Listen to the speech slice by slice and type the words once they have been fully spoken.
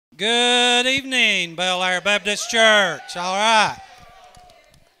Good evening, Bel-Aire Baptist Church. All right.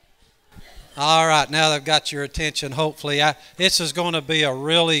 All right, now they've got your attention, hopefully. This is going to be a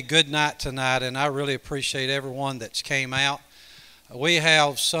really good night tonight, and I really appreciate everyone that's came out. We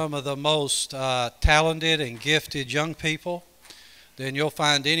have some of the most talented and gifted young people than you'll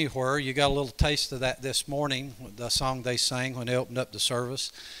find anywhere. You got a little taste of that this morning, the song they sang when they opened up the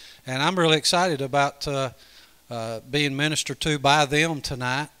service. And I'm really excited about being ministered to by them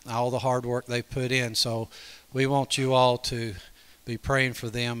tonight, all the hard work they put in. So we want you all to be praying for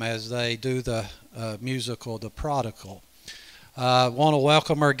them as they do the musical, The Prodigal. Want to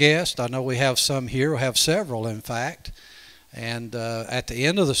welcome our guests. I know we have some here. We have several, in fact. And at the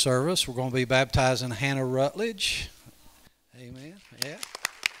end of the service, we're going to be baptizing Hannah Rutledge. Amen. Yeah.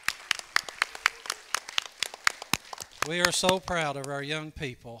 We are so proud of our young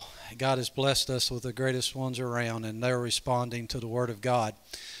people. God has blessed us with the greatest ones around, and they're responding to the Word of God.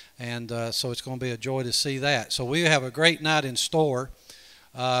 And so it's going to be a joy to see that. So we have a great night in store.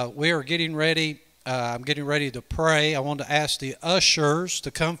 We are getting ready. I'm getting ready to pray. I want to ask the ushers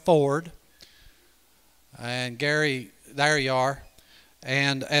to come forward. And Gary, there you are.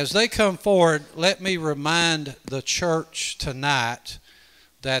 And as they come forward, let me remind the church tonight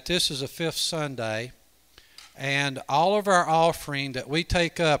that this is a fifth Sunday. And all of our offering that we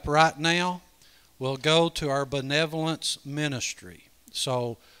take up right now will go to our benevolence ministry.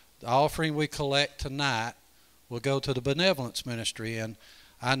 So the offering we collect tonight will go to the benevolence ministry. And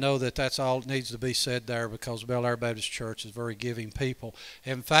I know that that's all that needs to be said there because Bel-Aire Baptist Church is very giving people.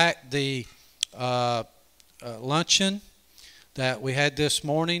 In fact, the luncheon that we had this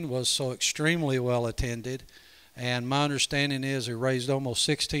morning was so extremely well attended. And my understanding is it raised almost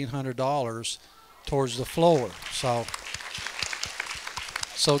 $1,600 towards the floor.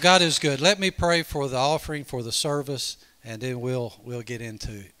 So God is good. Let me pray for the offering, for the service, and then we'll get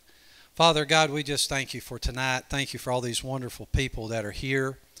into it. Father God, we just thank you for tonight. Thank you for all these wonderful people that are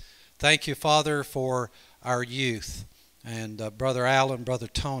here. Thank you, Father, for our youth and Brother Alan, Brother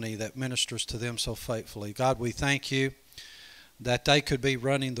Tony that ministers to them so faithfully. God, we thank you that they could be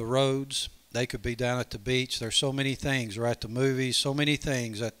running the roads. They could be down at the beach. There's so many things, or at the movies, so many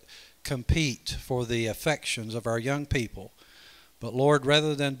things that compete for the affections of our young people. But Lord,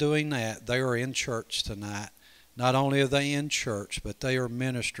 rather than doing that, they are in church tonight. Not only are they in church, but they are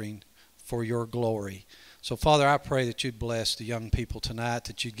ministering for your glory. So Father, I pray that you'd bless the young people tonight,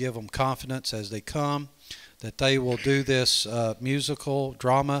 that you'd give them confidence as they come, that they will do this musical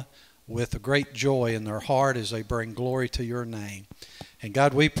drama with a great joy in their heart as they bring glory to your name. And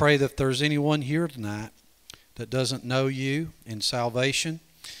God, we pray that if there's anyone here tonight that doesn't know you in salvation,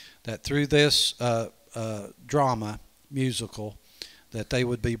 that through this drama, musical, that they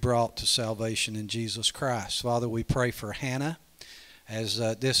would be brought to salvation in Jesus Christ. Father, we pray for Hannah, as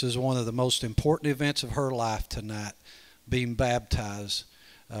this is one of the most important events of her life tonight, being baptized,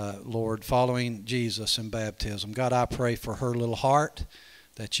 Lord, following Jesus in baptism. God, I pray for her little heart,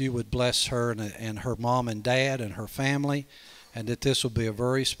 that you would bless her and her mom and dad and her family, and that this will be a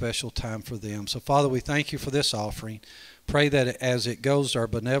very special time for them. So, Father, we thank you for this offering. Pray that as it goes to our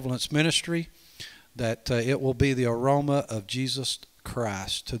benevolence ministry, that it will be the aroma of Jesus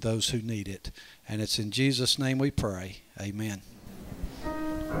Christ to those who need it. And it's in Jesus' name we pray. Amen.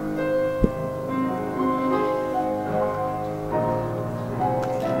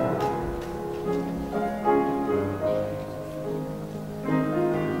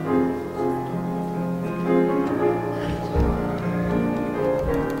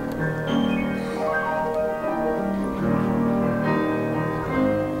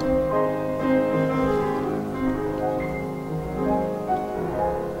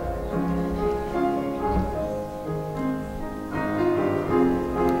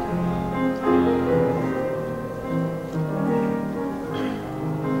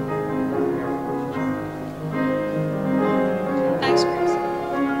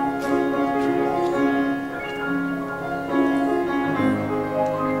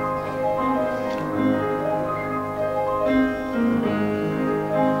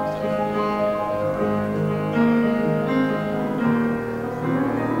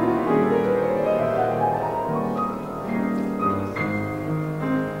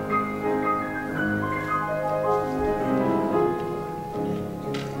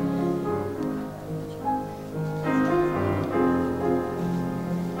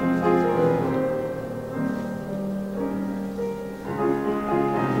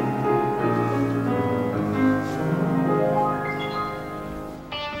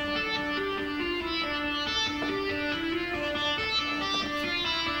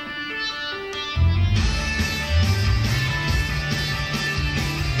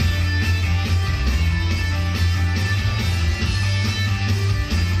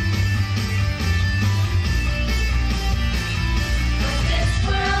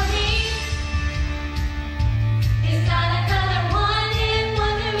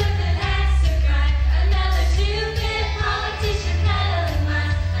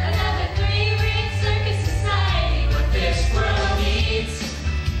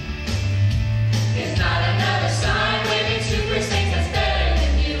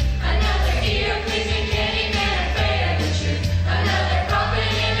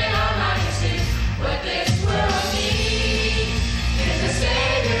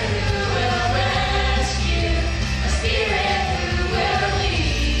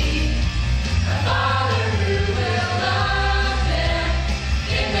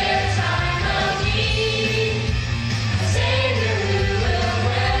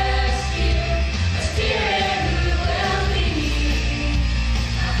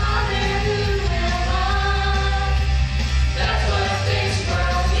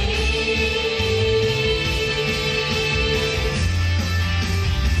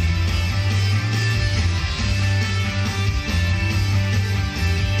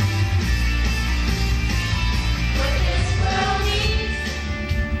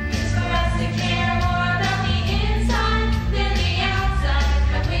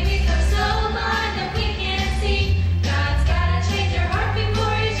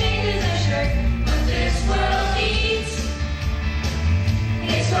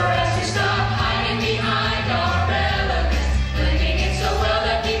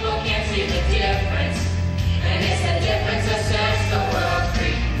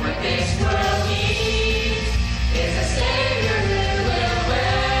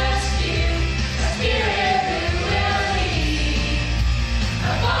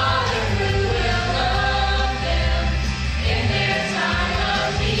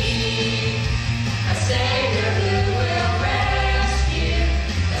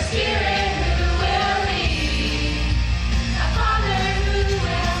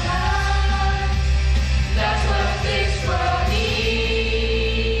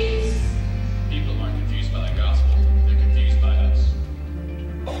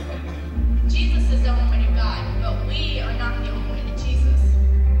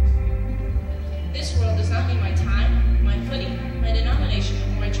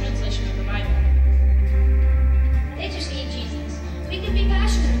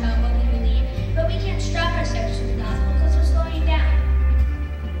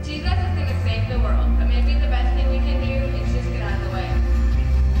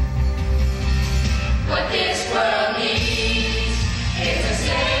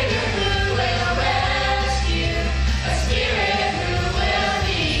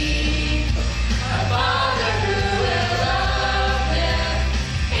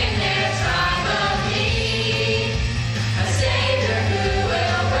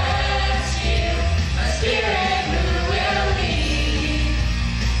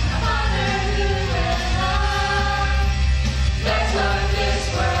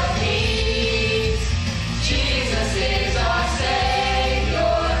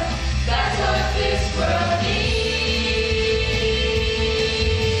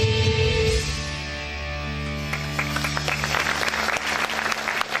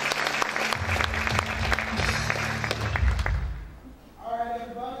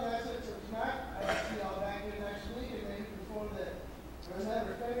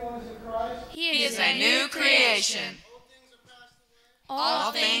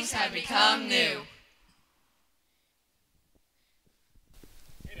 things have become new.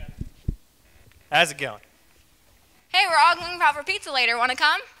 How's it going? Hey, we're all going out for pizza later. Want to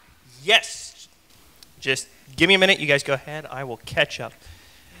come? Yes. Just give me a minute. You guys go ahead. I will catch up.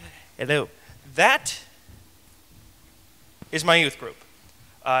 Hello. That is my youth group.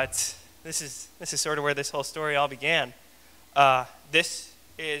 This is sort of where this whole story all began. This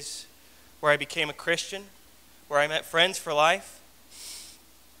is where I became a Christian, where I met friends for life.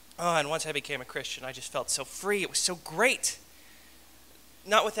 Oh, and once I became a Christian, I just felt so free. It was so great.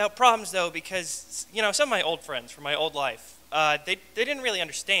 Not without problems, though, because, some of my old friends from my old life, they didn't really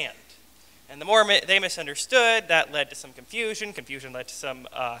understand. And the more they misunderstood, that led to some confusion. Confusion led to some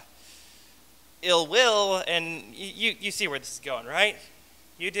ill will, and you see where this is going, right?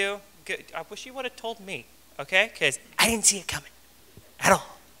 You do? Good. I wish you would have told me, okay? Because I didn't see it coming at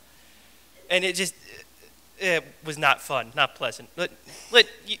all. And it was not fun, not pleasant.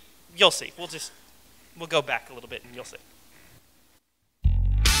 You'll see. We'll go back a little bit, and you'll see.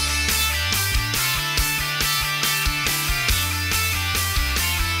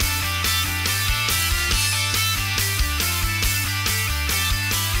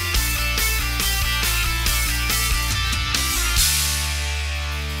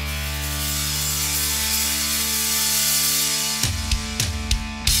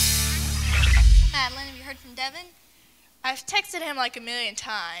 Madeline, have you heard from Devin? I've texted him like a million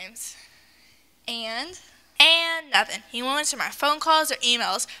times. And nothing. He won't answer my phone calls or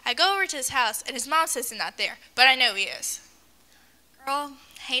emails. I go over to his house, and his mom says he's not there, but I know he is. Girl,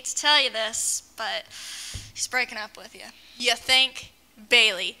 hate to tell you this, but he's breaking up with you. You think?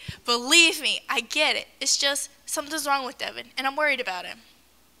 Bailey, believe me, I get it. It's just something's wrong with Devin, and I'm worried about him.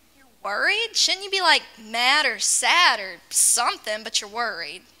 You're worried? Shouldn't you be, mad or sad or something, but you're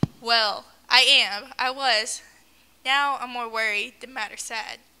worried? Well, I am. I was. Now I'm more worried than mad or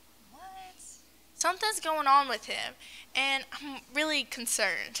sad. What? Something's going on with him, and I'm really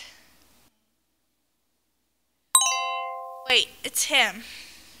concerned. Wait, it's him.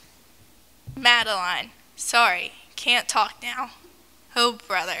 Madeline. Sorry, can't talk now. Oh,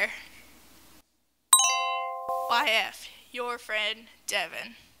 brother. YF, your friend,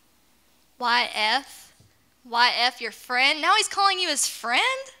 Devin. YF? YF, your friend? Now he's calling you his friend?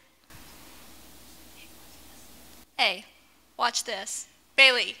 Hey, watch this.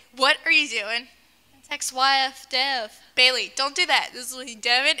 Bailey, what are you doing? Text YF Dev. Bailey, don't do that. This is only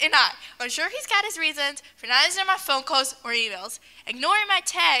Devin and I. I'm sure he's got his reasons for not answering my phone calls or emails, ignoring my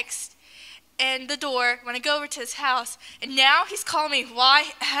text and the door when I go over to his house, and now he's calling me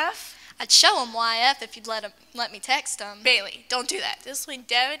YF? I'd show him YF if you'd let me text him. Bailey, don't do that. This is between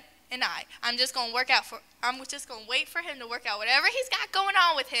Devin and I. I'm just gonna wait for him to work out whatever he's got going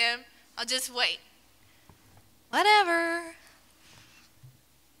on with him. I'll just wait. Whatever.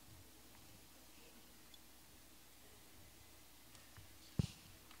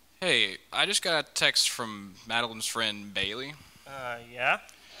 Hey, I just got a text from Madeline's friend Bailey. Yeah?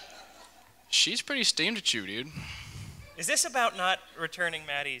 She's pretty steamed at you, dude. Is this about not returning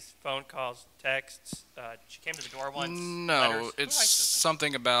Maddie's phone calls, texts? She came to the door once. No, letters? it's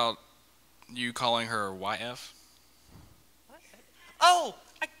something about you calling her YF. What? Oh,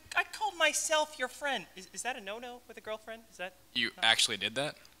 I called myself your friend. Is that a no-no with a girlfriend? Is that? You actually did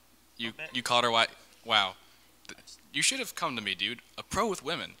that? You called her Wow. You should have come to me, dude. A pro with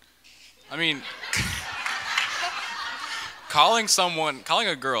women. I mean, calling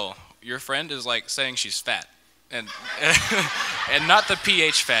a girl your friend is like saying she's fat. And and not the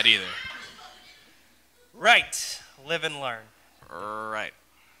PH fat either. Right. Live and learn. Right.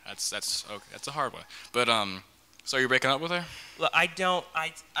 That's okay. That's a hard one. But so you're breaking up with her? Look,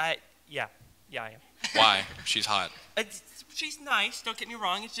 yeah, I am. Why? She's hot. She's nice. Don't get me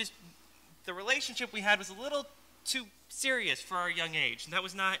wrong. It's just the relationship we had was a little too serious for our young age, and that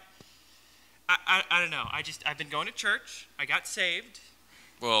was not. I don't know. I've been going to church. I got saved.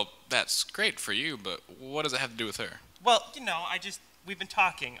 Well, that's great for you, but what does it have to do with her? Well, we've been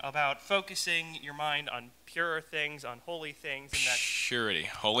talking about focusing your mind on pure things, on holy things, and that. Purity.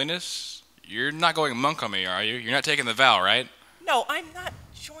 Holiness? You're not going monk on me, are you? You're not taking the vow, right? No, I'm not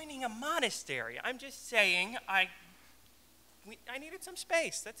joining a monastery. I'm just saying I needed some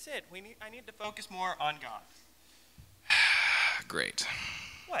space. That's it. I need to focus more on God. Great.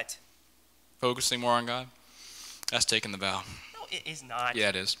 What? Focusing more on God? That's taking the vow. No, it is not. Yeah,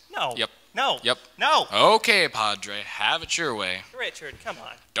 it is. No. Yep. No. Yep. No. Okay, Padre, have it your way. Richard, come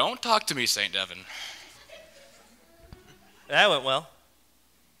on. Don't talk to me, St. Devin. That went well.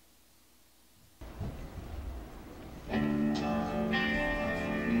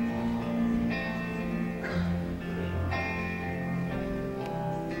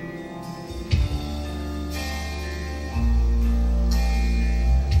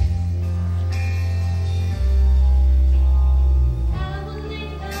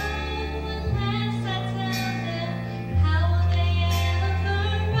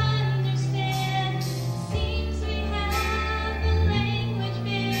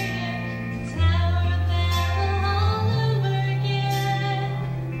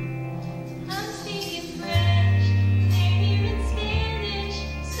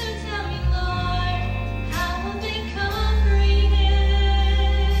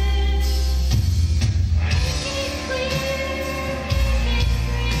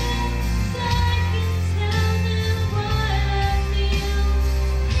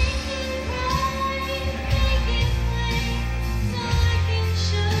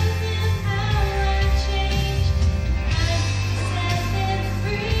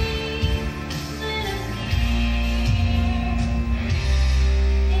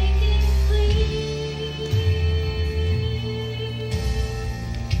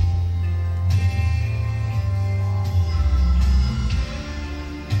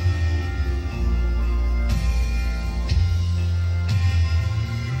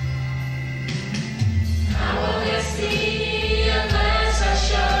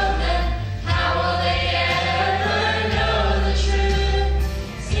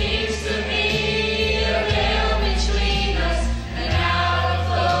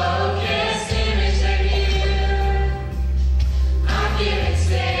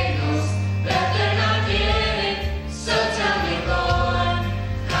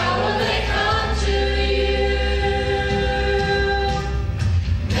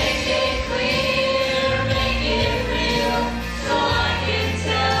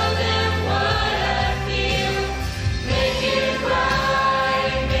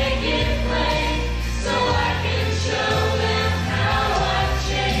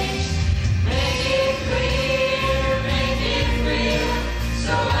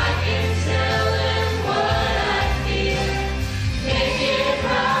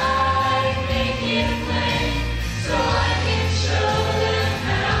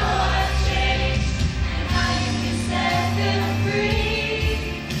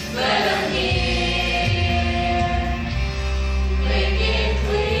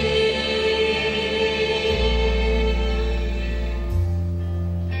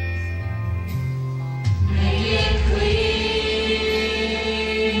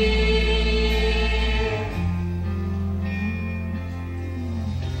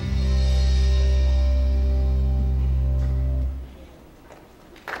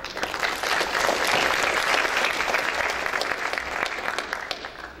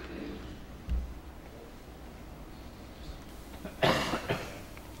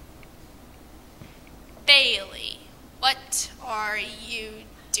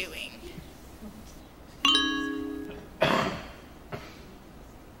 doing?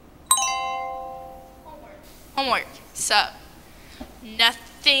 Homework. So,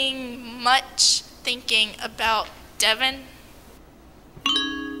 nothing much thinking about Devin?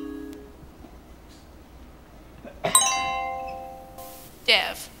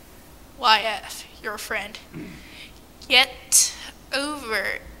 Dev. YF, your friend. Get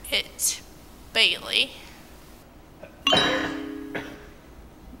over it, Bailey.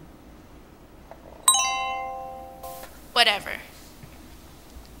 Whatever.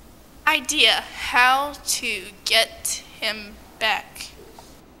 Idea how to get him back.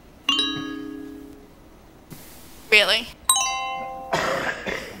 Really?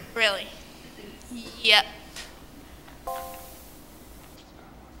 Really? Yep.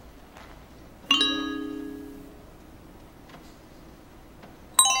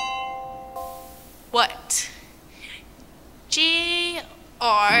 What? GRWG.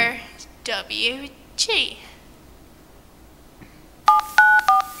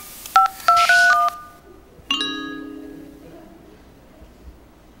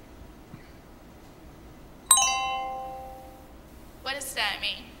 What does that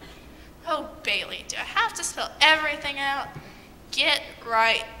mean? Oh, Bailey, do I have to spell everything out? Get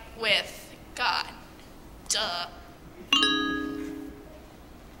right with God. Duh.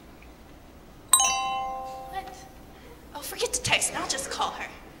 What? Oh, forget to text and I'll just call her.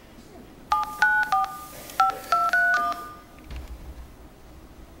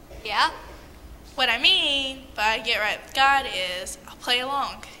 Yeah? What I mean by get right with God is I'll play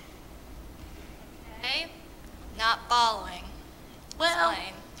along. Okay. Not following. Well,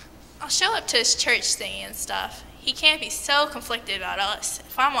 Explain. I'll show up to his church thingy and stuff. He can't be so conflicted about us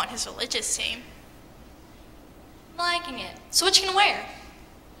if I'm on his religious team. I'm liking it. So what you gonna wear?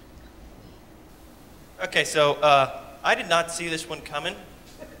 Okay, so I did not see this one coming.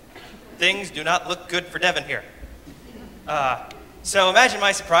 Things do not look good for Devin here. So imagine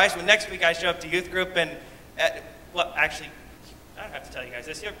my surprise when next week I show up to youth group and, well, actually, I don't have to tell you guys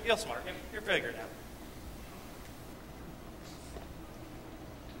this. You're smart. You're figured out.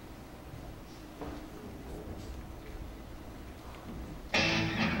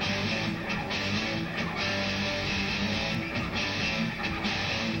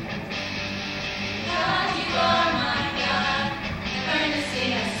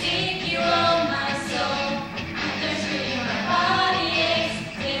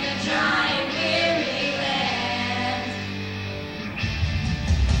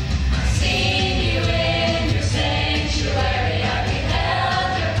 Seen you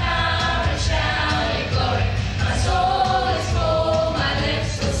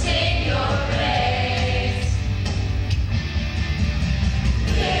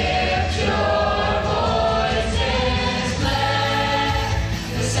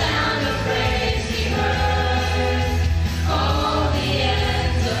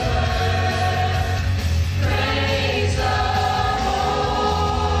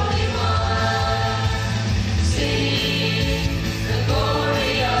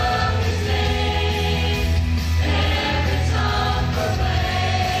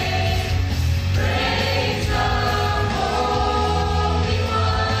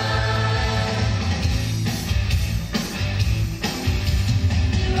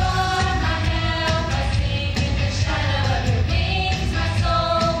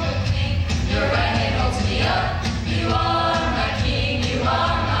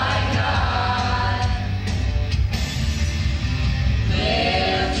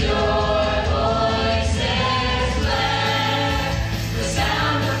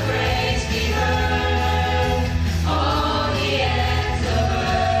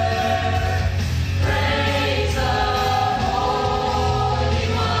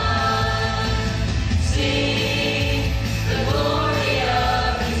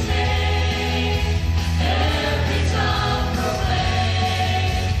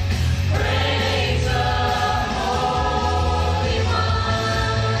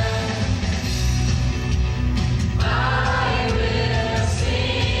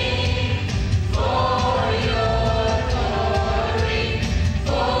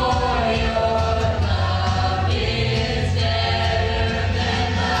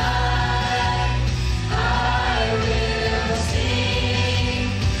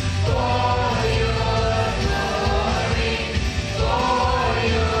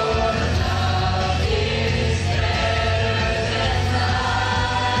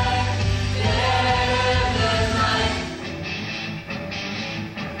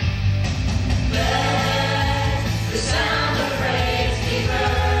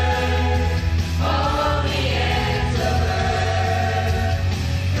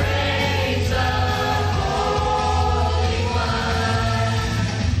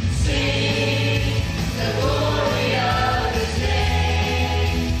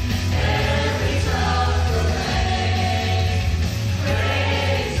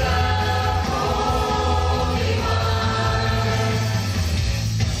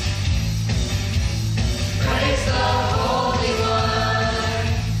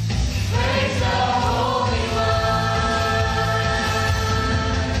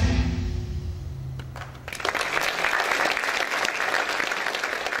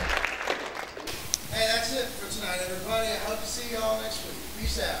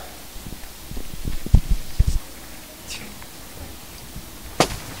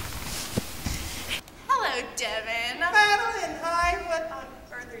Devin. Madeline, hi. What on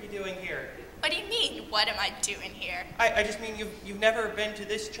earth are you doing here? What do you mean, what am I doing here? I just mean you've never been to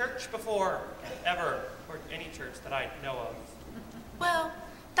this church before, ever, or any church that I know of. Well,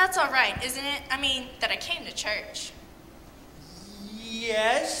 that's all right, isn't it? I mean, that I came to church.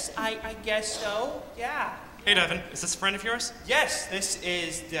 Yes, I guess so, yeah. Hey, Devin, is this a friend of yours? Yes, this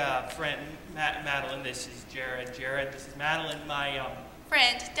is friend Madeline. This is Jared. Jared, this is Madeline, my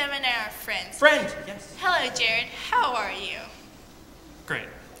Friend, Devin and I are friends. friend. Yes. Hello, Jared. How are you? Great.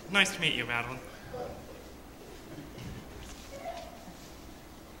 Nice to meet you, Madeline.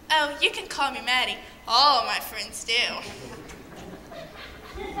 Oh, you can call me Maddie. All of my friends do.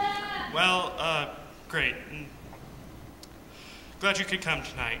 Well, great. Glad you could come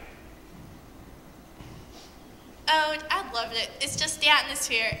tonight. Oh, I loved it. It's just the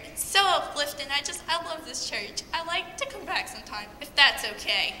atmosphere. It's so uplifting. I love this church. I like to come back sometime, if that's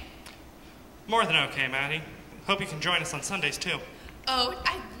okay. More than okay, Maddie. Hope you can join us on Sundays, too. Oh,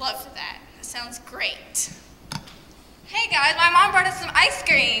 I'd love that. That sounds great. Hey guys, my mom brought us some ice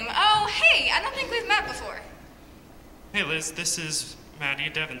cream. Oh, hey, I don't think we've met before. Hey, Liz, this is Maddie,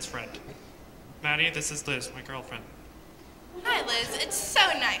 Devin's friend. Maddie, this is Liz, my girlfriend. Hi, Liz. It's so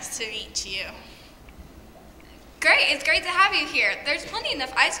nice to meet you. Great, it's great to have you here. There's plenty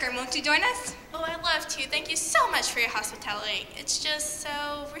enough ice cream. Won't you join us? Oh, I'd love to. Thank you so much for your hospitality. It's just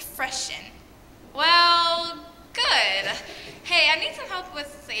so refreshing. Well, good. Hey, I need some help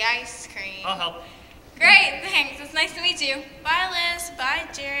with the ice cream. I'll help. Great, thanks. It's nice to meet you. Bye, Liz. Bye,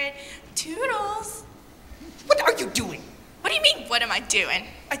 Jared. Toodles. What are you doing? What do you mean, what am I doing?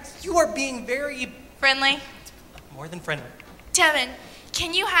 You are being very Friendly? more than friendly. Devin,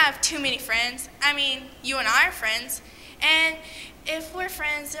 can you have too many friends? I mean, you and I are friends. And if we're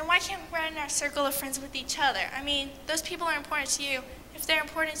friends, then why can't we run our circle of friends with each other? I mean, those people are important to you. If they're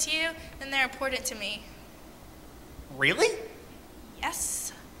important to you, then they're important to me. Really?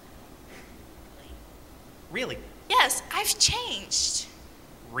 Yes. Really? Yes, I've changed.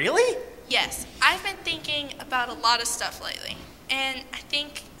 Really? Yes, I've been thinking about a lot of stuff lately. And I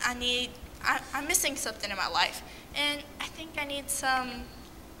think I'm missing something in my life. And I think I need some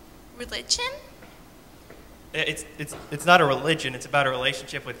religion. It's not a religion. It's about a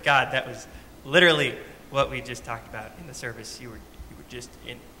relationship with God. That was literally what we just talked about in the service. You were just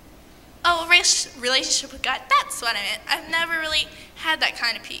in. Oh, a relationship with God. That's what I meant. I've never really had that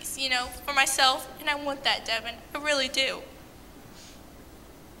kind of peace, for myself. And I want that, Devin. I really do.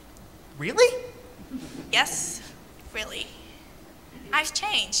 Really? Yes, really. I've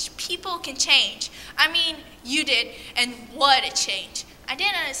changed. People can change. I mean, you did, and what a change. I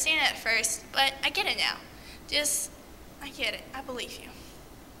didn't understand it at first, but I get it now. I get it. I believe you.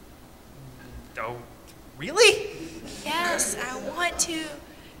 Oh, really? Yes, I want to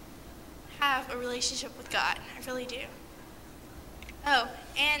have a relationship with God. I really do. Oh,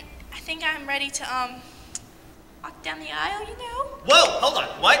 and I think I'm ready to, walk down the aisle, Whoa, hold on.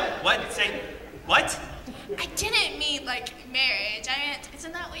 What? Say, what? I didn't mean, marriage. I meant,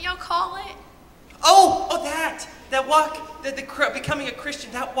 isn't that what y'all call it? Oh, that walk, the becoming a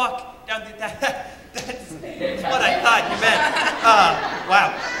Christian, that walk down that's what I thought you meant.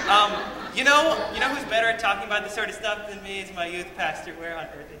 Wow. You know who's better at talking about this sort of stuff than me is my youth pastor. Where on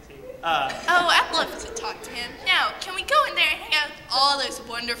earth is he? Oh, I'd love to talk to him. Now, can we go in there and hang out with all those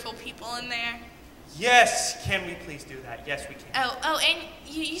wonderful people in there? Yes, can we please do that? Yes, we can. Oh, and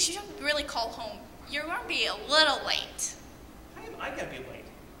you should really call home. You're going to be a little late. Why am I going to be late?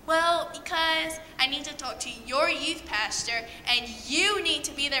 Well, because I need to talk to your youth pastor, and you need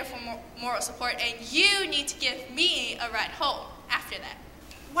to be there for moral support, and you need to give me a ride home after that.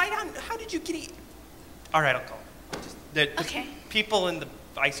 How did you get it? All right, I'll call. The Okay. people in the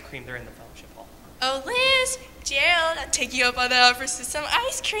ice cream, they're in the fellowship hall. Oh, Liz, Gerald, I'll take you up on the offer for some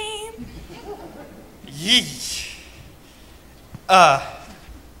ice cream. Yee.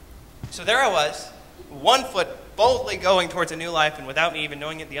 So there I was, one foot boldly going towards a new life, and without me even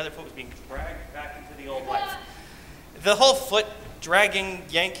knowing it, the other foot was being dragged back into the old life. The whole foot dragging,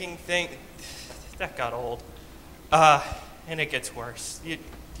 yanking thing, that got old. And it gets worse.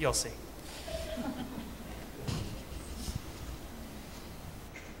 You'll see.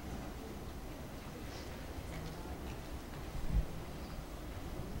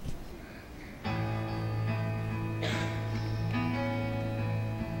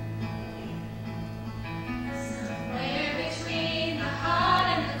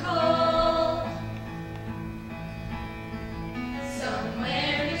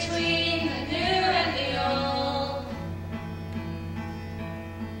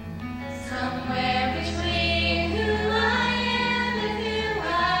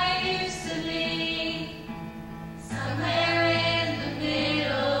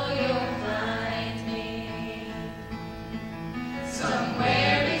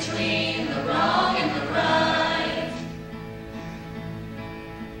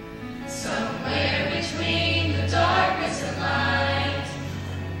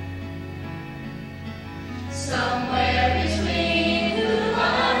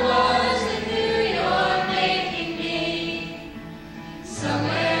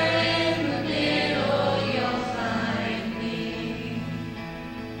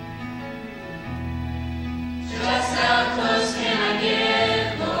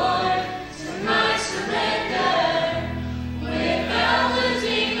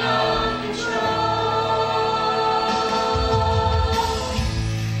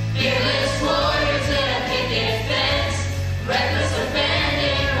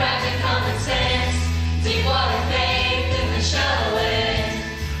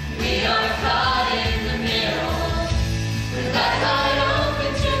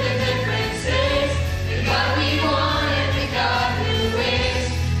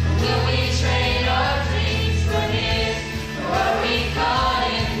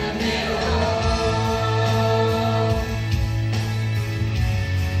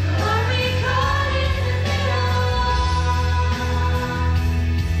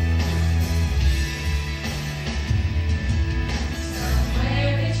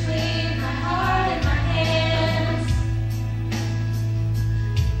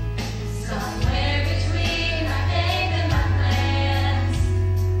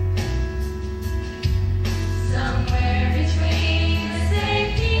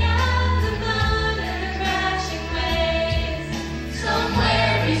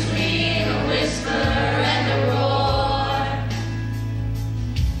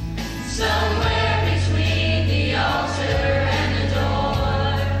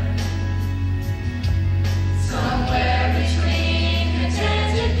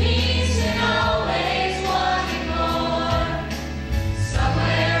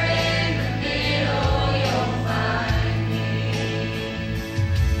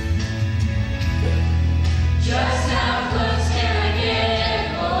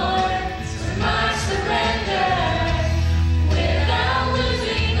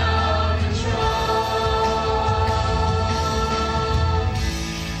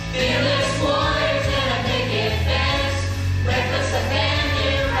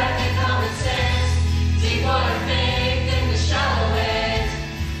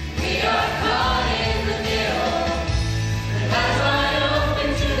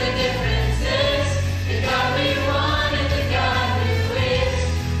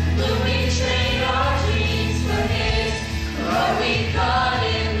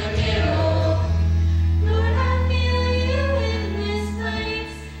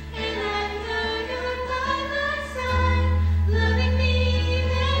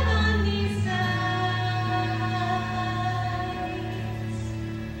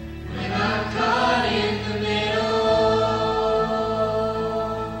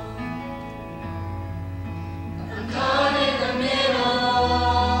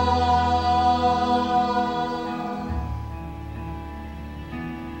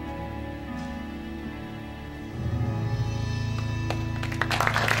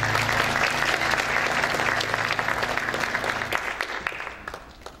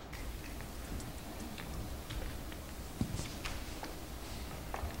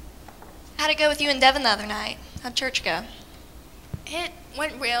 How'd it go with you and Devin the other night? How'd church go? It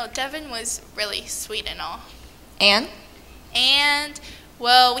went real. Devin was really sweet and all. And? And,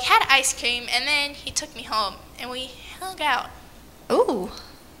 well, we had ice cream, and then he took me home, and we hung out. Ooh,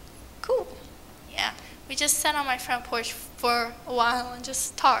 cool. Yeah, we just sat on my front porch for a while and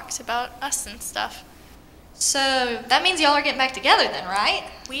just talked about us and stuff. So that means y'all are getting back together then, right?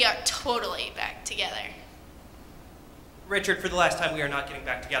 We are totally back together. Richard, for the last time, we are not getting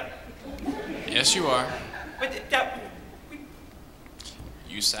back together. Yes, you are. But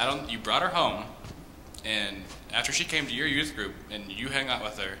You brought her home, and after she came to your youth group and you hung out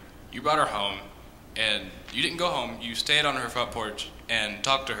with her, you brought her home, and you didn't go home. You stayed on her front porch and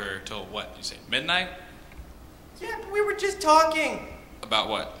talked to her till what? You say midnight? yeah, but we were just talking About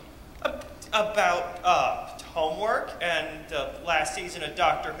what? about homework and the last season of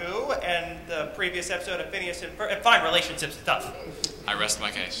Doctor Who and the previous episode of Phineas and Ferb. Fine, relationship stuff. I rest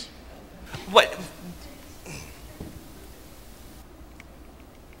my case. What?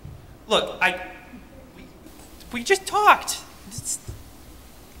 Look, we just talked.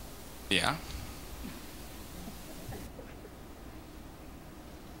 Yeah?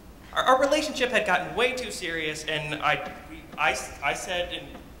 Our relationship had gotten way too serious, and I said, and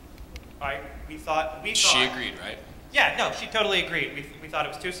we thought. She agreed, right? Yeah, no, she totally agreed. We thought it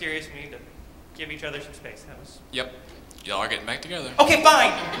was too serious. We need to give each other some space. That was. Yep. Y'all are getting back together. Okay,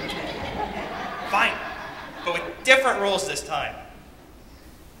 fine. Fine, but with different rules this time.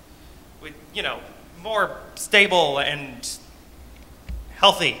 With more stable and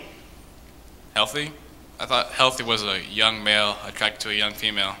healthy. Healthy? I thought healthy was a young male attracted to a young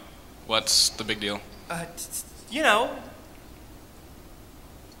female. What's the big deal?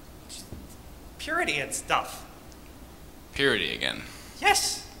 Purity and stuff. Purity again.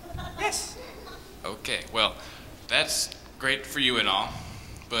 Yes. Yes. Okay, well, that's great for you and all,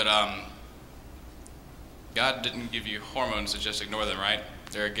 but God didn't give you hormones to just ignore them, right?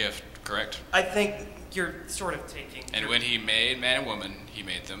 They're a gift, correct? I think you're sort of taking. And when he made man and woman, he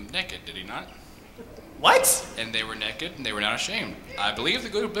made them naked, did he not? What? And they were naked and they were not ashamed. I believe the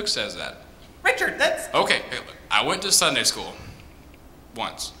good book says that. Richard, that's. Okay, hey, look, I went to Sunday school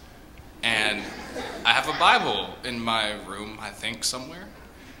once, and I have a Bible in my room, I think, somewhere.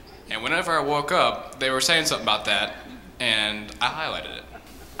 And whenever I woke up, they were saying something about that, and I highlighted it.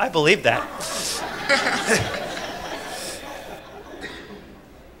 I believe that.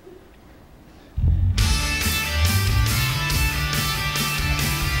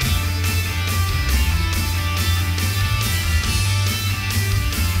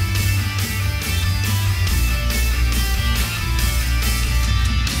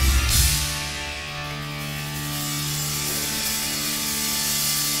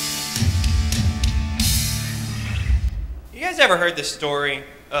 You guys ever heard the story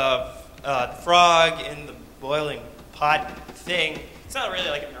of the frog in the boiling pot thing? It's not really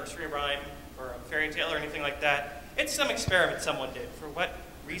like a nursery rhyme or a fairy tale or anything like that. It's some experiment someone did, for what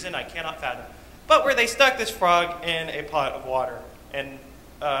reason I cannot fathom. But where they stuck this frog in a pot of water, and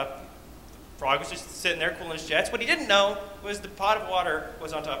the frog was just sitting there cooling his jets. What he didn't know was the pot of water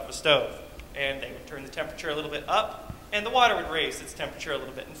was on top of a stove, and they would turn the temperature a little bit up, and the water would raise its temperature a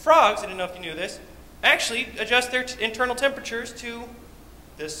little bit. And frogs, I didn't know if you knew this, actually adjust their internal temperatures to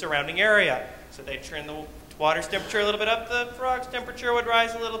the surrounding area. So they turn the water's temperature a little bit up, the frog's temperature would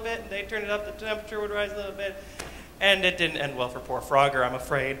rise a little bit, and they turn it up, the temperature would rise a little bit. And it didn't end well for poor Frogger, I'm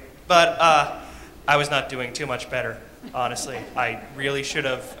afraid. But I was not doing too much better, honestly. I really should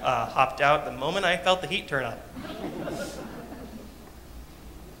have hopped out the moment I felt the heat turn up.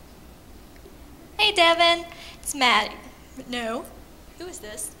 Hey, Devin. It's Maddie. No. Who is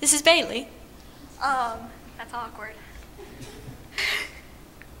this? This is Bailey. That's awkward.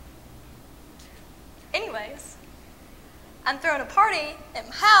 Anyways, I'm throwing a party at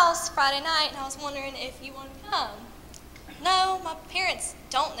my house Friday night, and I was wondering if you want to come. No, my parents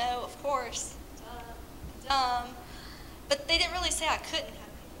don't know, of course. But they didn't really say I couldn't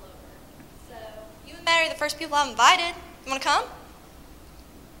have people over. So you and Maddie are the first people I've invited. You want to come?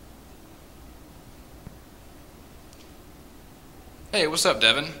 Hey, what's up,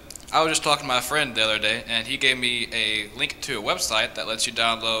 Devin? I was just talking to my friend the other day, and he gave me a link to a website that lets you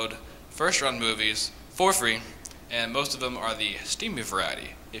download first-run movies for free, and most of them are the steamy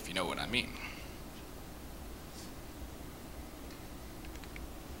variety, if you know what I mean.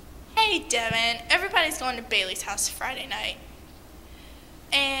 Hey, Devin. Everybody's going to Bailey's house Friday night.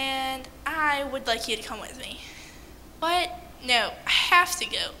 And I would like you to come with me. What? No, I have to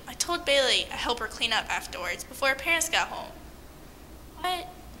go. I told Bailey I'd help her clean up afterwards before her parents got home. What?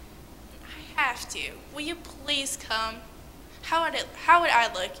 I have to. Will you please come? How would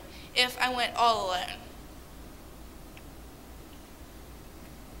I look if I went all alone.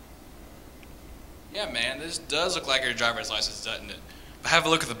 Yeah, man, this does look like your driver's license, doesn't it? But have a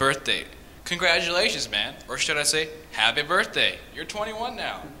look at the birth date. Congratulations, man. Or should I say, happy birthday. You're 21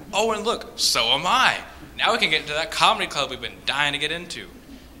 now. Oh, and look, so am I. Now we can get into that comedy club we've been dying to get into.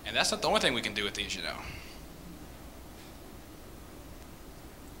 And that's not the only thing we can do with these, you know.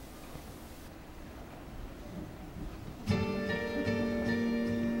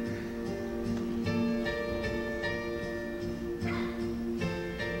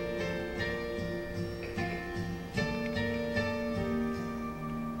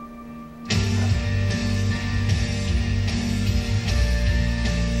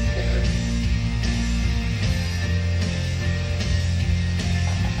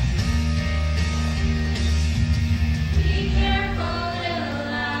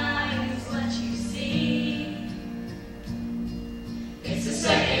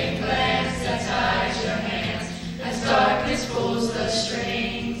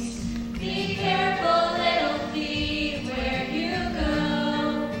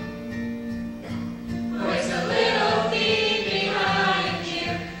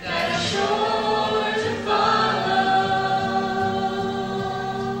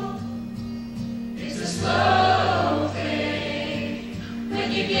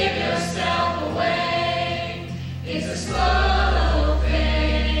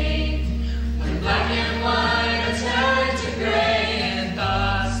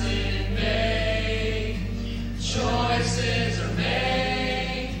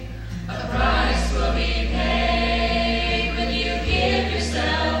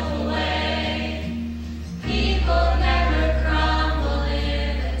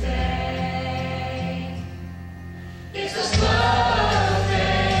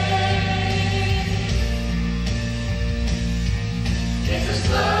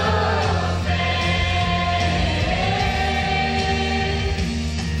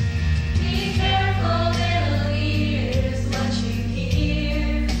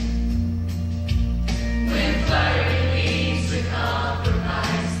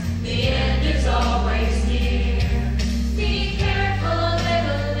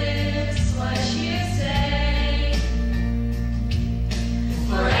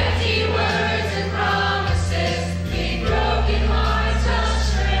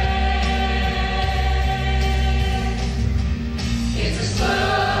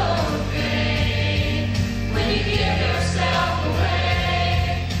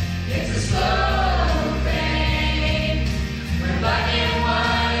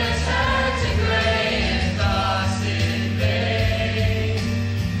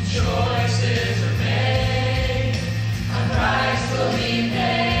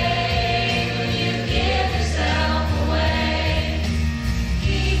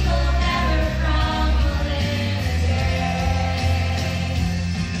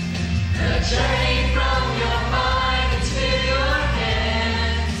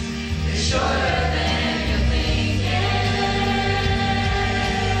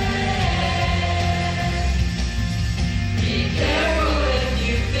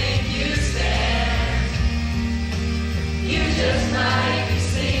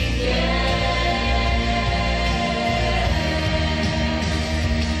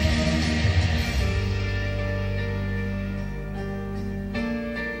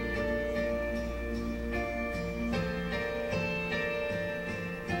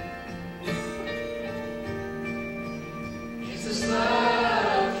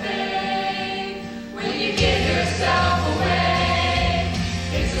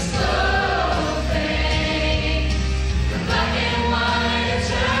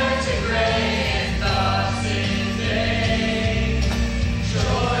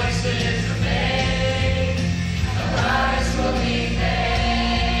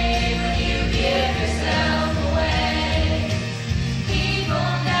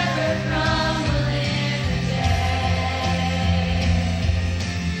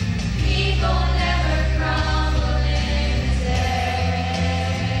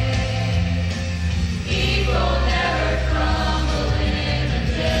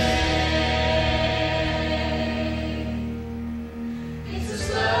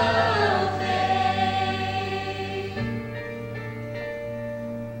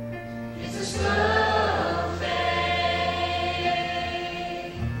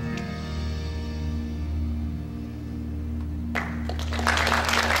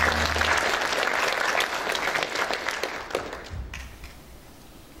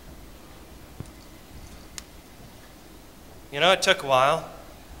 You know, it took a while,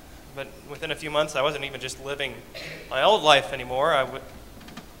 but within a few months I wasn't even just living my old life anymore.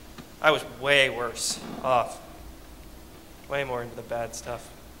 I was way worse off. Way more into the bad stuff.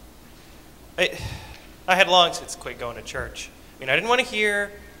 I had long since quit going to church. I mean, I didn't want to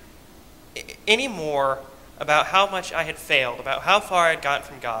hear any more about how much I had failed, about how far I had gotten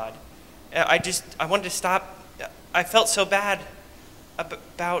from God. I wanted to stop. I felt so bad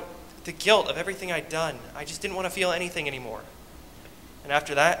about the guilt of everything I'd done. I just didn't want to feel anything anymore. And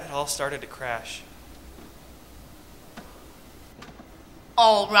after that, it all started to crash.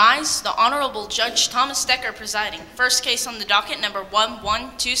 All rise. The Honorable Judge Thomas Decker presiding. First case on the docket, number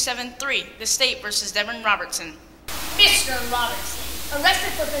 11273, the State versus Devin Robertson. Mr. Robertson,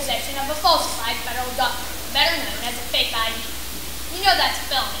 arrested for possession of a falsified federal document, better known as a fake ID. You know that's a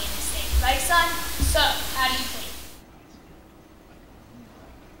felony in the state, right, son? So, how do you plead?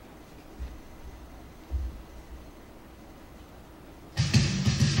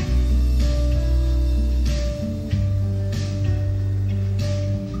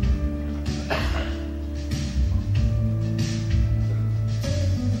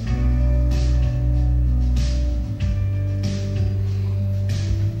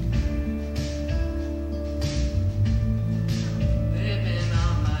 Living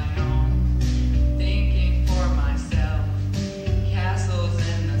on my own, thinking for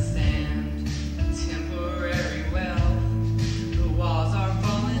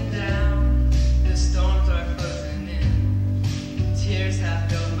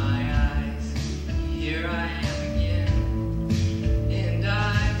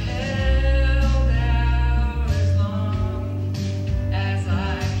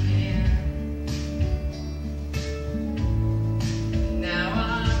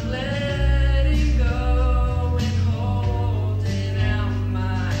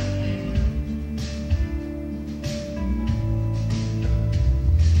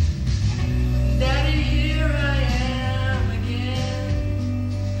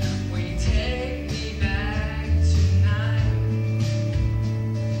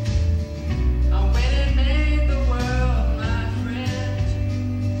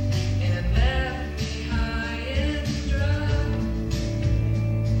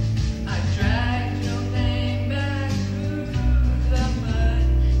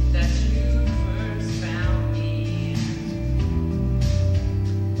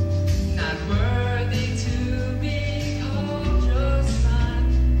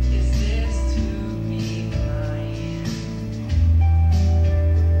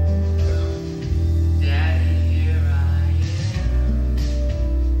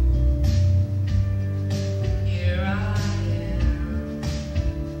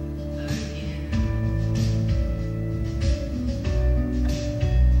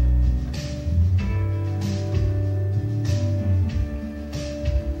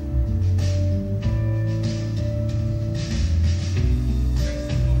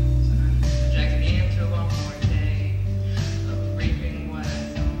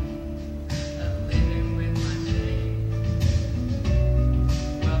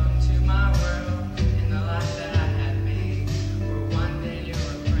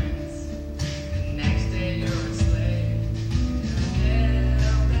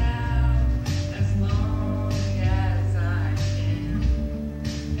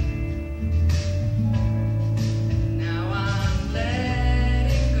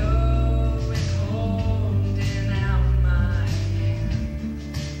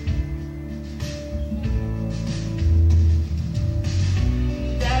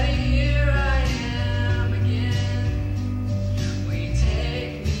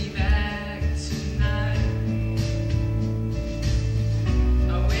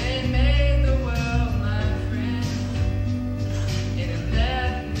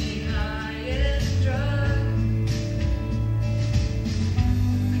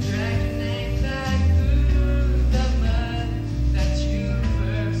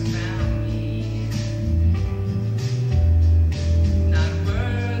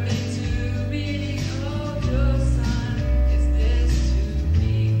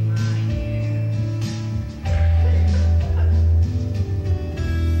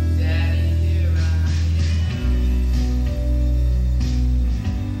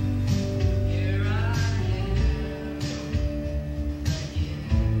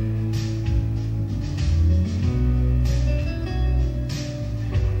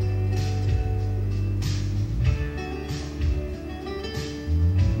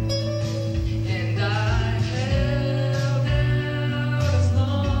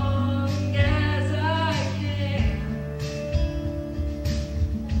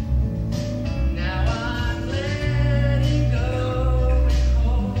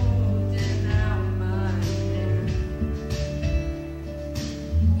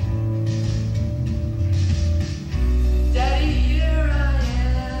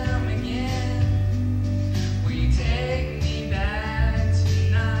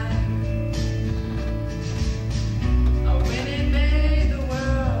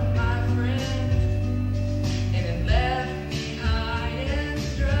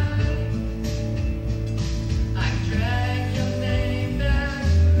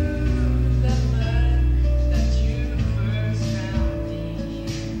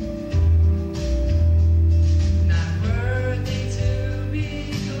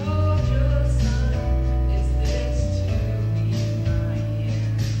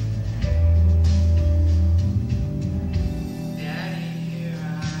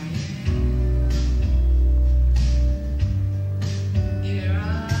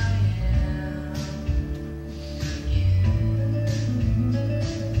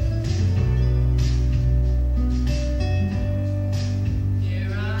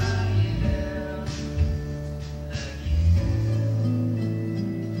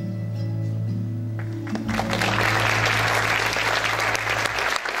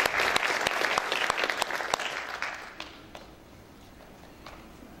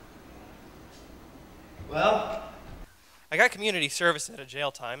got community service at a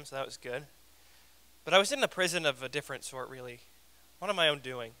jail time, so that was good. But I was in a prison of a different sort, really. One of my own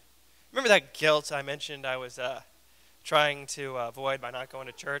doing. Remember that guilt I mentioned I was trying to avoid by not going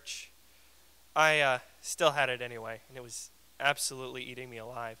to church? I still had it anyway, and it was absolutely eating me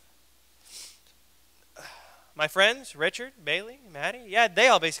alive. My friends, Richard, Bailey, Maddie, yeah, they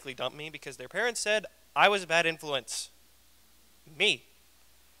all basically dumped me because their parents said I was a bad influence. Me,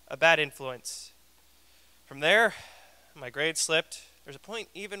 a bad influence. From there, my grades slipped. There's a point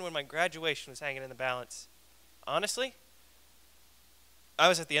even when my graduation was hanging in the balance. Honestly, I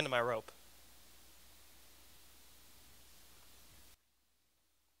was at the end of my rope.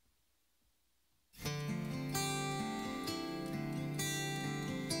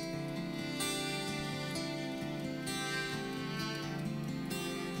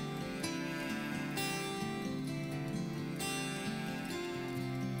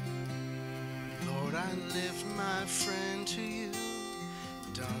 Lord, I lift my friend to you.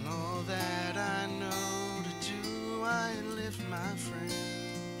 Done all that I know to do. I lift my friend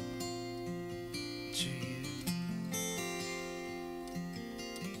to you.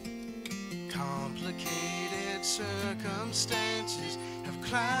 Complicated circumstances have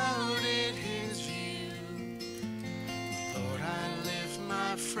clouded his view. Lord, I lift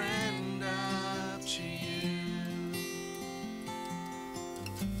my friend up to you.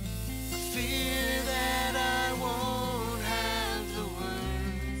 I fear that I won't have the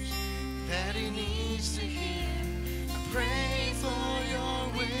words that he needs to hear. I pray for your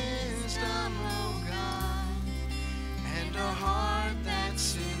wisdom, oh God, and a heart that's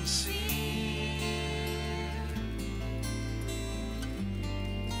sincere.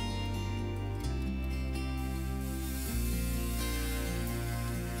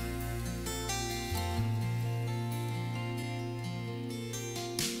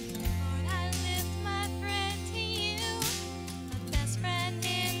 Lord, I lift my friend to you, the best friend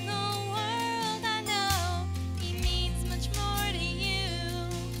in the world. I know he means much more to you.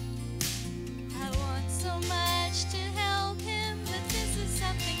 I want so much to help him, but this is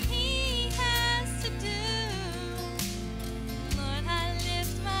something he has to do. Lord, I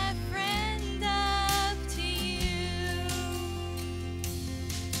lift my friend up to you.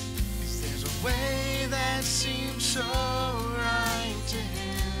 'Cause there's a way that seems so right to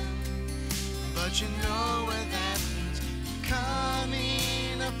him, but you know what that means.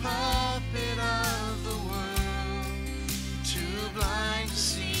 Becoming a puppet of the world, too blind to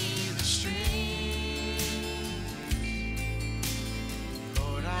see the streets.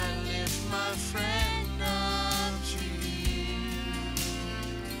 Lord, I lift my friend up to you.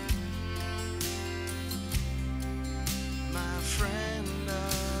 My friend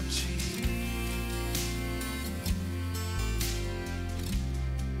up to you.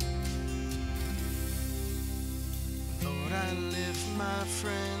 Lord, I lift my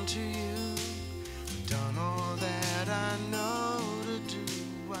friend to you. Done all that I know to do.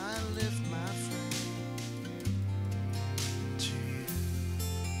 I lift my friend to you.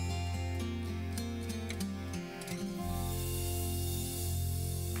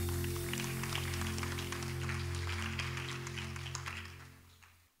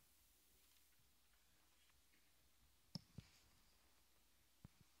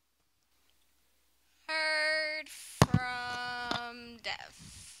 Heard from Dev.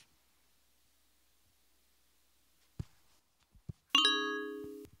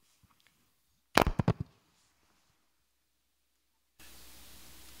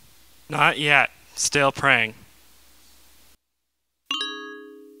 Not yet. Still praying.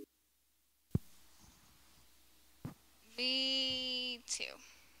 Me too.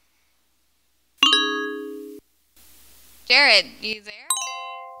 Jared, you there?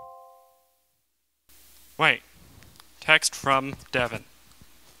 Wait. Text from Devin.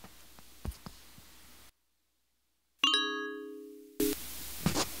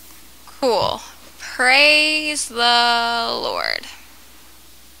 Cool. Praise the Lord.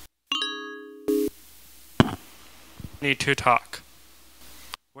 Need to talk.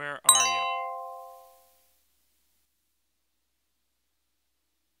 Where are you?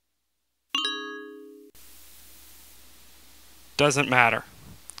 Doesn't matter.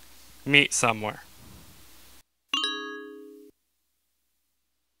 Meet somewhere.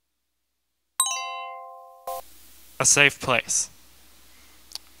 A safe place.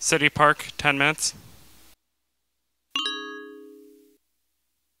 City Park, 10 minutes.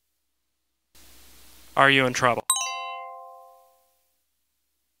 Are you in trouble?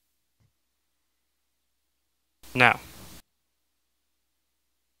 No.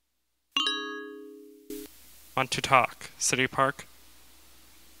 Want to talk. City Park?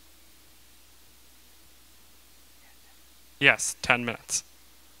 Yes, 10 minutes.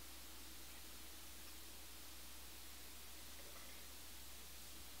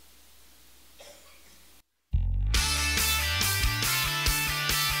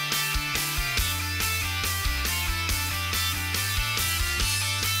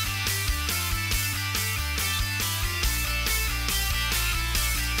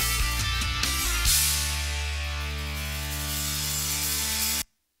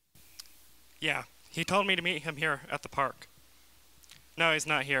 Yeah, he told me to meet him here at the park. No, he's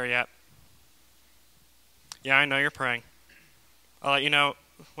not here yet. Yeah, I know you're praying. I'll let you know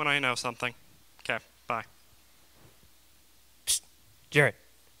when I know something. Okay, bye. Psst, Jared.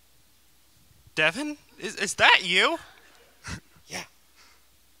 Devin? Is that you? Yeah.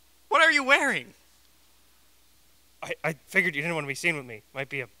 What are you wearing? I figured you didn't want to be seen with me. Might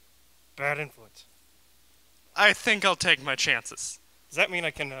be a bad influence. I think I'll take my chances. Does that mean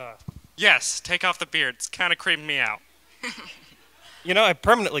I can, Yes, take off the beard. It's kind of creeping me out. You know, I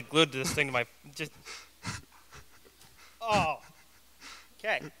permanently glued this thing to my... Just... Oh.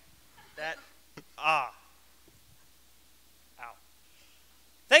 Okay. That... Ah. Ow.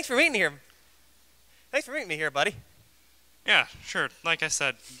 Thanks for meeting here. Thanks for meeting me here, buddy. Yeah, sure. Like I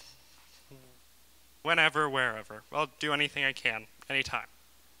said, whenever, wherever. I'll do anything I can, anytime.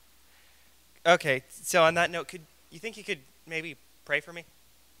 Okay, so on that note, you think you could maybe pray for me?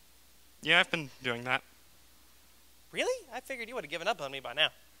 Yeah, I've been doing that. Really? I figured you would have given up on me by now.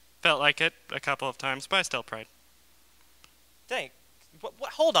 Felt like it a couple of times, but I still prayed. Dang.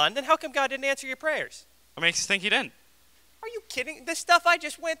 Hold on, then how come God didn't answer your prayers? What makes you think he didn't? Are you kidding? The stuff I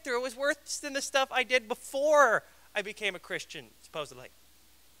just went through was worse than the stuff I did before I became a Christian, supposedly.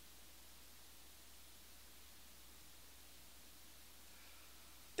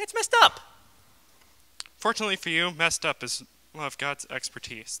 That's messed up. Fortunately for you, messed up is one of God's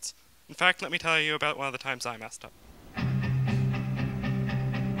expertise. In fact, let me tell you about one of the times I messed up.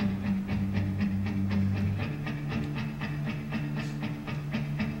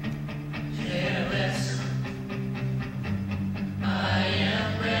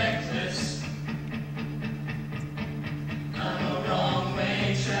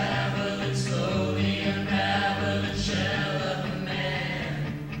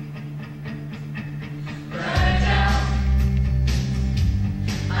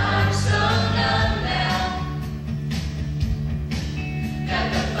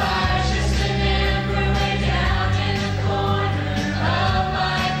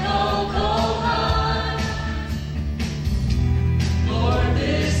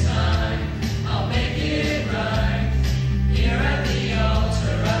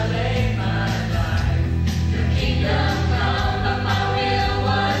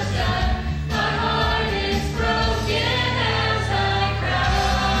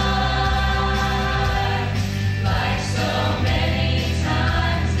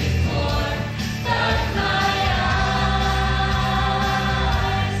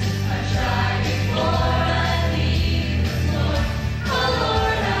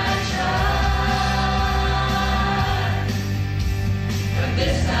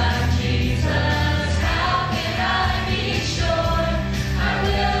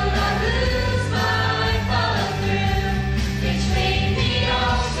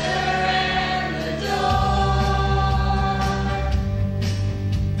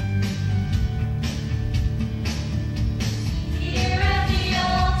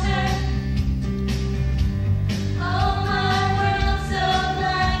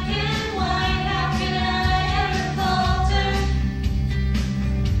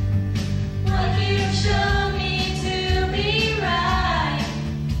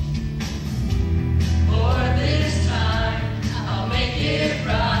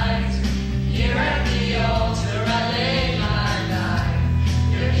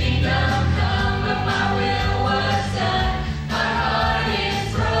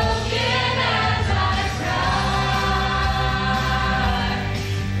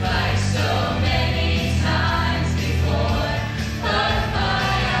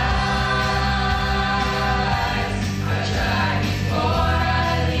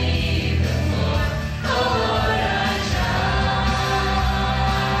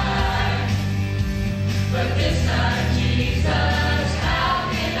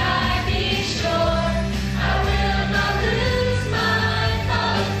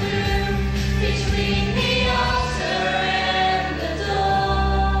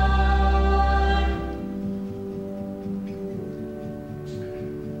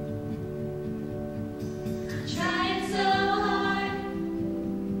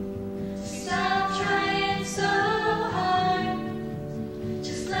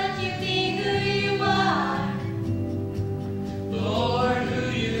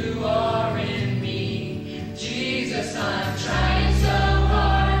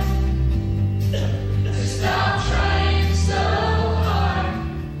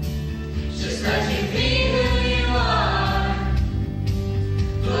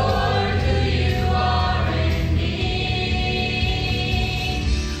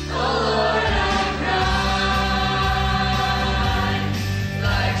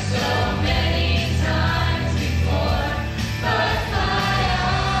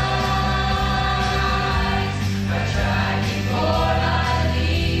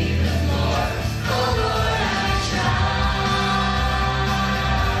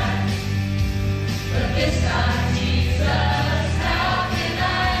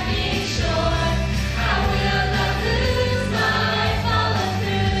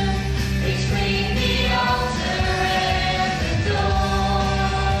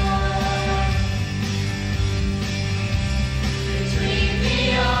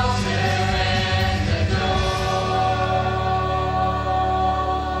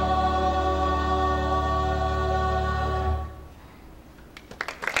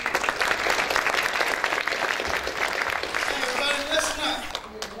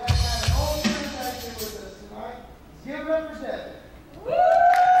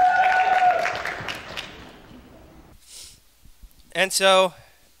 And so,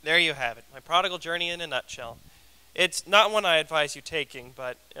 there you have it. My prodigal journey in a nutshell. It's not one I advise you taking,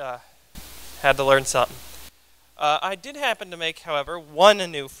 but had to learn something. I did happen to make, however, one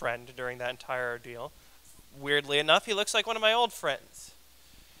new friend during that entire ordeal. Weirdly enough, he looks like one of my old friends.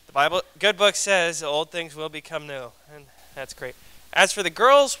 The Bible, good book says old things will become new, and that's great. As for the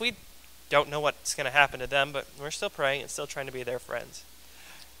girls, we don't know what's going to happen to them, but we're still praying and still trying to be their friends.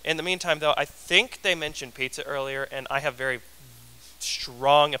 In the meantime, though, I think they mentioned pizza earlier, and I have very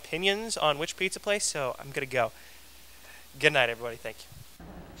strong opinions on which pizza place, so I'm going to go. Good night, everybody. Thank you.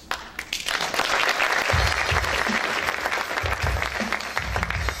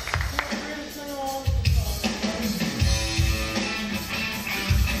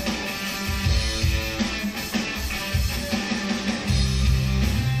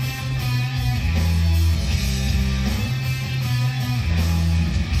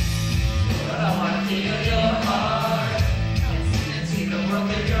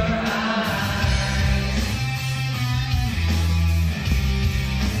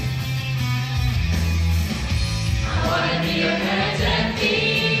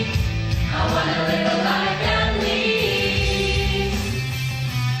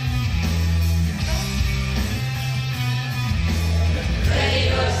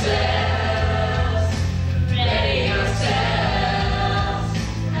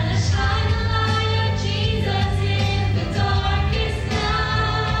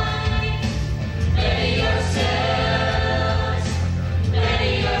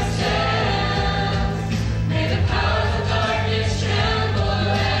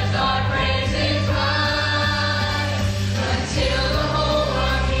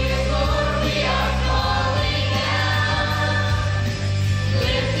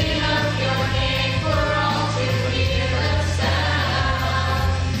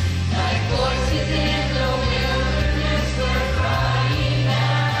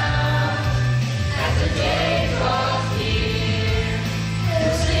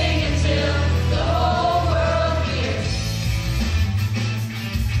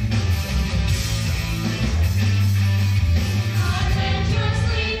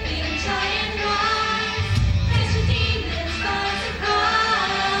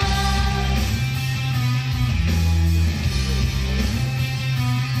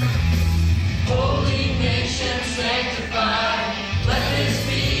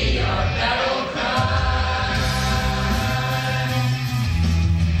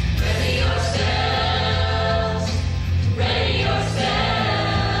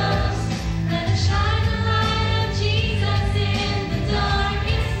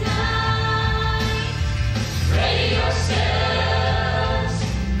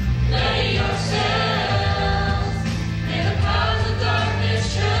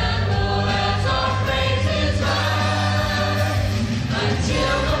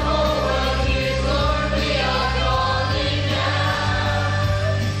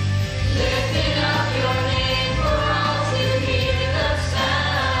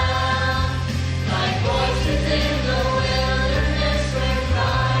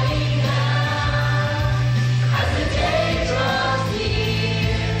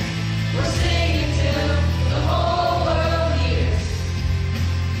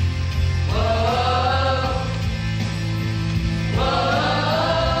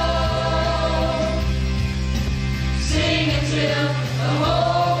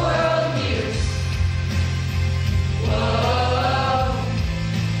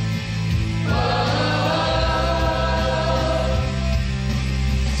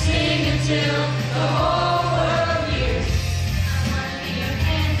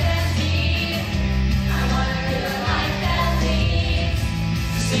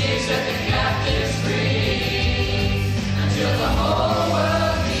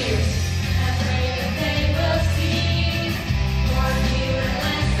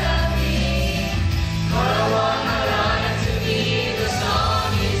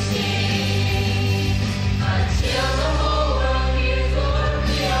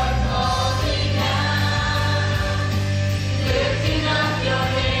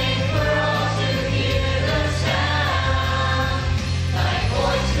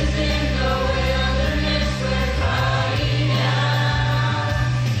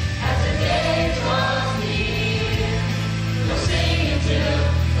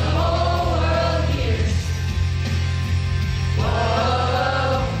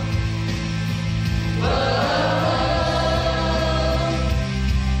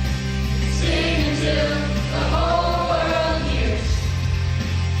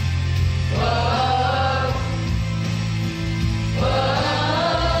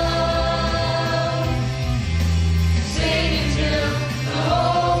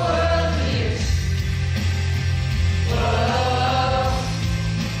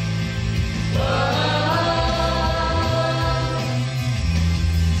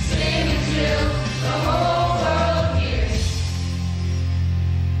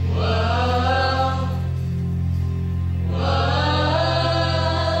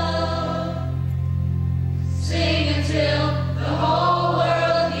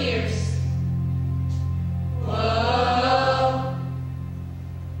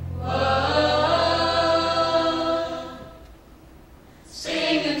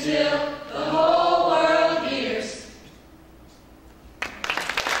 until the whole world hears.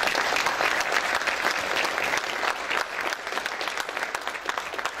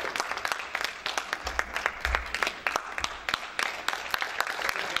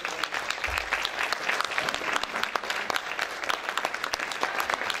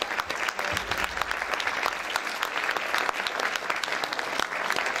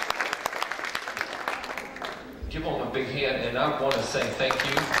 Give them a big hand, and I want to say thank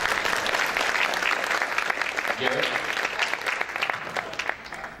you, Garrett.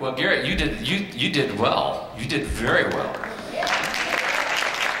 Well, Garrett, you did well. You did very well.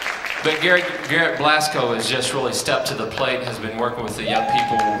 But Garrett Blasco has just really stepped to the plate, has been working with the young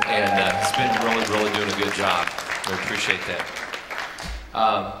people, and has been really doing a good job. We appreciate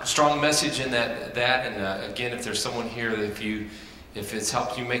that. Strong message in that, and again, if there's someone here that if it's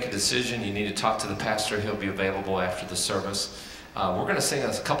helped you make a decision, you need to talk to the pastor. He'll be available after the service. We're going to sing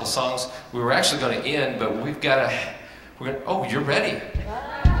a couple songs. We were actually going to end, but oh, you're ready.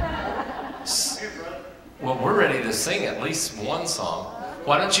 Well, we're ready to sing at least one song.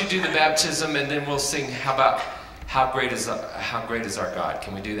 Why don't you do the baptism, and then we'll sing, how about How Great Is Our God?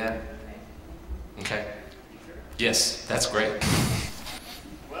 Can we do that? Okay. Yes, that's great.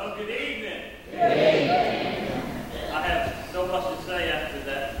 Well, good evening. Good evening. I have so much to say after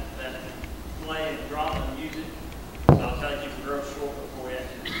that play and drama and music, so I'll try to keep it real short before we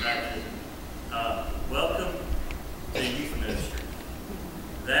actually do baptism. Welcome to youth ministry.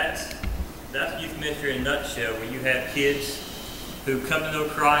 That's youth ministry in a nutshell, where you have kids who come to know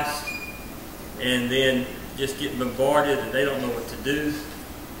Christ and then just get bombarded and they don't know what to do.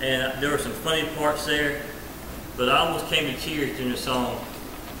 And there were some funny parts there, but I almost came to tears during the song,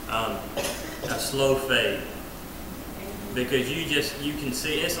 A Slow Fade. Because you can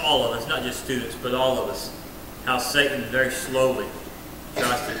see, it's all of us, not just students, but all of us, how Satan very slowly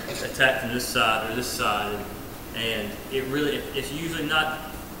tries to attack from this side or this side. And it's usually not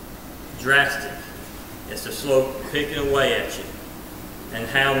drastic. It's a slow picking away at you. And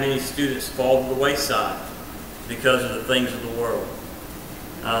how many students fall to the wayside because of the things of the world.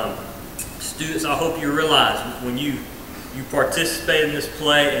 Students, I hope you realize when you participate in this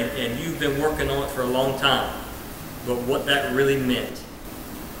play and you've been working on it for a long time, but what that really meant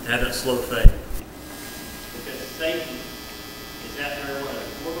to have that slow fade. Because Satan is after everyone.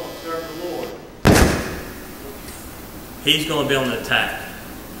 If we're going to serve the Lord, he's going to be on the attack.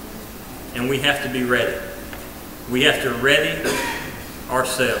 And we have to be ready. We have to ready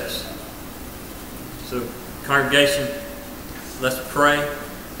ourselves. So, congregation, let's pray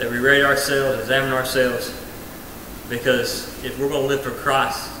that we ready ourselves, examine ourselves, because if we're going to live for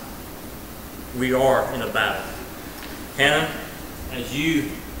Christ, we are in a battle. Hannah, as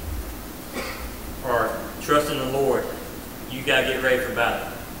you are trusting the Lord, you got to get ready for battle.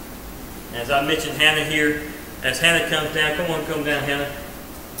 As I mentioned Hannah here, as Hannah comes down, come down, Hannah.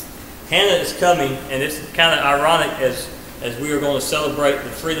 Hannah is coming, and it's kind of ironic as we are going to celebrate the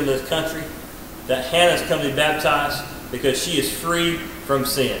freedom of this country, that Hannah's come to be baptized because she is free from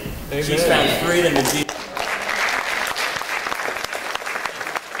sin. Amen. She's found freedom in Jesus.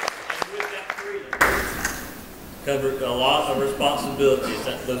 And with that freedom covered a lot of responsibilities,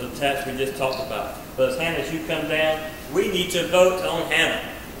 those attacks we just talked about. But as Hannah, as you come down, we need to vote on Hannah,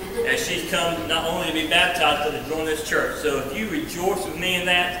 as she's come not only to be baptized, but to join this church. So if you rejoice with me in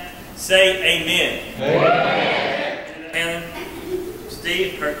that, say amen. Amen. Hannah,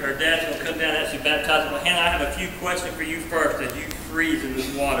 Steve, her dad's going to come down and actually baptize her. But Hannah, I have a few questions for you first as you freeze in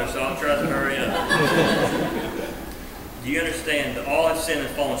this water, so I'll try to hurry up. Do you understand that all have sinned and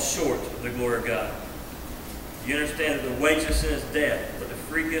fallen short of the glory of God? Do you understand that the wages of sin is death, but the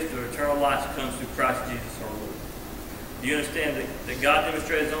free gift of eternal life comes through Christ Jesus our Lord? Do you understand that God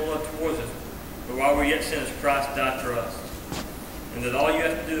demonstrated His own love towards us, but while we're yet sinners, Christ died for us? And that all you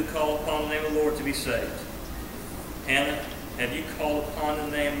have to do is call upon the name of the Lord to be saved. Hannah, have you called upon the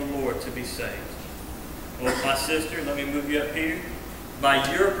name of the Lord to be saved? Well, my sister, let me move you up here. By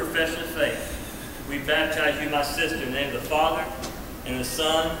your profession of faith, we baptize you, my sister, in the name of the Father, and the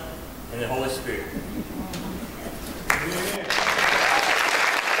Son, and the Holy Spirit. Amen.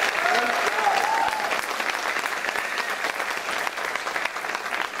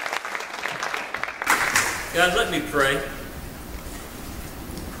 Guys, let me pray.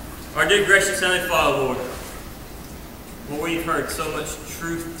 Our dear gracious Heavenly Father, Lord, we've heard so much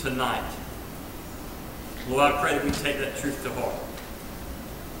truth tonight. Lord, I pray that we take that truth to heart.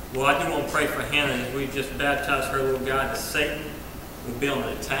 Lord, I do want to pray for Hannah as we just baptized her, Lord God, that Satan will be on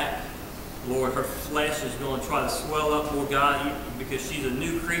the attack. Lord, her flesh is going to try to swell up, Lord God, because she's a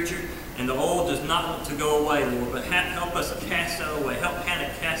new creature, and the old does not want to go away, Lord. But help us cast that away. Help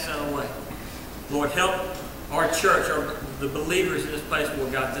Hannah cast that Lord, help our church, the believers in this place,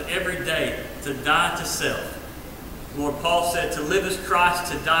 Lord God, to every day to die to self. Lord, Paul said to live as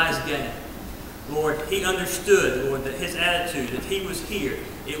Christ, to die as gain. Lord, he understood, Lord, that his attitude, that he was here,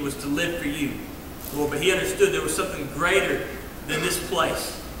 it was to live for you. Lord, but he understood there was something greater than this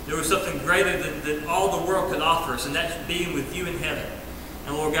place. There was something greater than all the world could offer us, and that's being with you in heaven.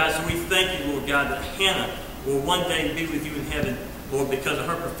 And Lord God, so we thank you, Lord God, that Hannah will one day be with you in heaven, Lord, because of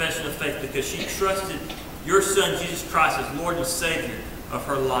her profession of faith, because she trusted your Son, Jesus Christ, as Lord and Savior of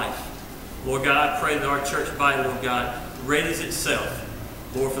her life. Lord God, I pray that our church body, Lord God, readies itself,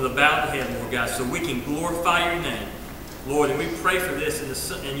 Lord, for the bow of heaven, Lord God, so we can glorify your name. Lord, and we pray for this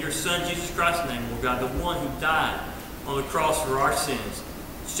in your Son, Jesus Christ's name, Lord God, the one who died on the cross for our sins,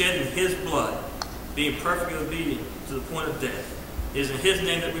 shedding his blood, being perfectly obedient to the point of death. It is in his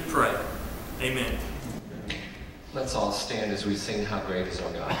name that we pray. Amen. Let's all stand as we sing How Great Is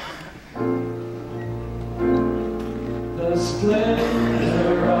Our God. The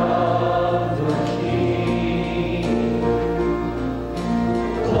splendor of